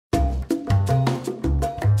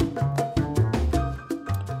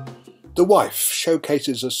The Wife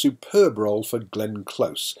showcases a superb role for Glenn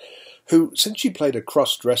Close, who, since she played a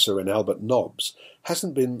cross-dresser in Albert Nobbs,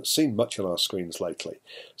 hasn't been seen much on our screens lately.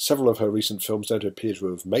 Several of her recent films don't appear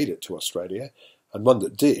to have made it to Australia, and one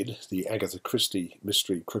that did, the Agatha Christie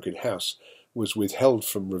mystery Crooked House, was withheld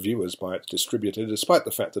from reviewers by its distributor, despite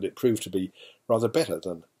the fact that it proved to be rather better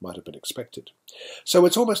than might have been expected. So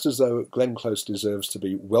it's almost as though Glenn Close deserves to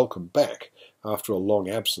be welcomed back after a long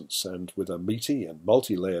absence, and with a meaty and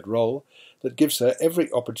multi-layered role that gives her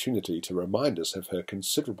every opportunity to remind us of her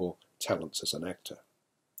considerable talents as an actor.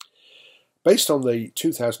 Based on the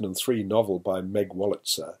 2003 novel by Meg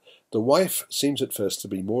Wolitzer, The Wife seems at first to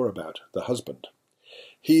be more about the husband.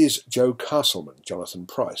 He is Joe Castleman, Jonathan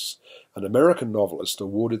Pryce, an American novelist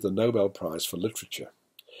awarded the Nobel Prize for Literature.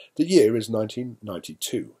 The year is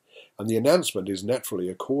 1992, and the announcement is naturally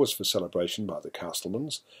a cause for celebration by the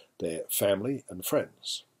Castlemans, their family and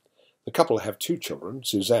friends. The couple have 2 children,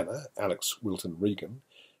 Susanna, Alex Wilton Regan,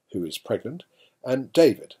 who is pregnant, and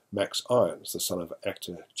David, Max Irons, the son of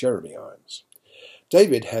actor Jeremy Irons.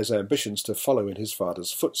 David has ambitions to follow in his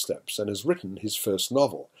father's footsteps and has written his first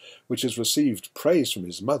novel, which has received praise from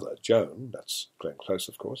his mother, Joan, that's Glenn Close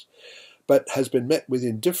of course, but has been met with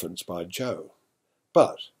indifference by Joe.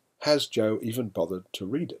 But has Joe even bothered to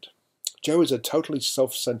read it? Joe is a totally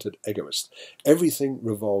self-centered egoist. Everything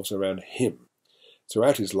revolves around him.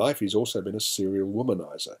 Throughout his life he's also been a serial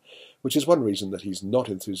womanizer, which is one reason that he's not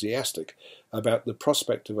enthusiastic about the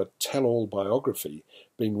prospect of a tell-all biography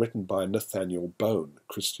being written by Nathaniel Bone,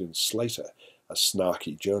 Christian Slater, a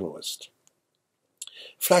snarky journalist.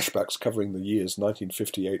 Flashbacks covering the years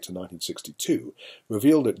 1958 to 1962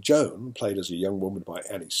 revealed that Joan, played as a young woman by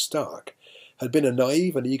Annie Stark, had been a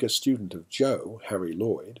naive and eager student of Joe, Harry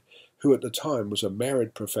Lloyd, who at the time was a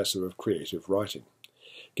married professor of creative writing.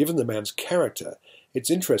 Given the man's character, it's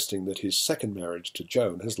interesting that his second marriage to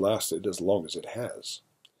Joan has lasted as long as it has.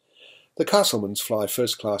 The Castlemans fly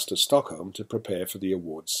first class to Stockholm to prepare for the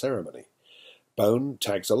awards ceremony. Bone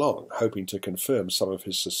tags along, hoping to confirm some of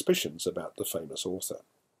his suspicions about the famous author.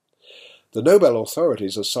 The Nobel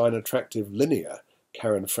authorities assign attractive Linnea,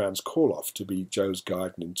 Karen Franz Korloff, to be Joe's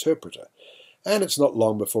guide and interpreter, and it's not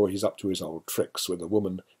long before he's up to his old tricks with a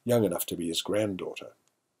woman young enough to be his granddaughter.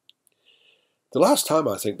 The last time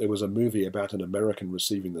I think there was a movie about an American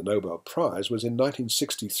receiving the Nobel Prize was in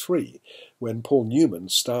 1963, when Paul Newman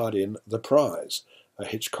starred in The Prize, a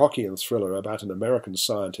Hitchcockian thriller about an American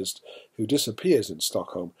scientist who disappears in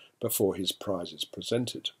Stockholm before his prize is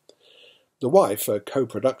presented. The Wife, a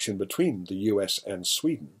co-production between the US and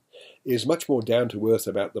Sweden, is much more down-to-earth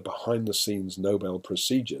about the behind-the-scenes Nobel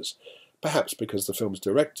procedures, perhaps because the film's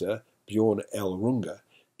director, Björn L. Runge,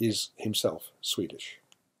 is himself Swedish.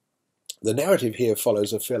 The narrative here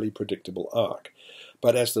follows a fairly predictable arc,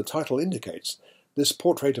 but as the title indicates, this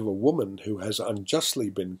portrait of a woman who has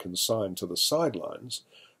unjustly been consigned to the sidelines,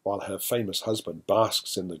 while her famous husband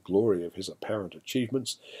basks in the glory of his apparent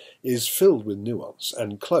achievements, is filled with nuance,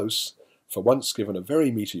 and Close, for once given a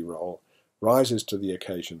very meaty role, rises to the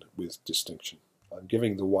occasion with distinction. I'm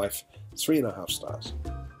giving The Wife 3.5 stars.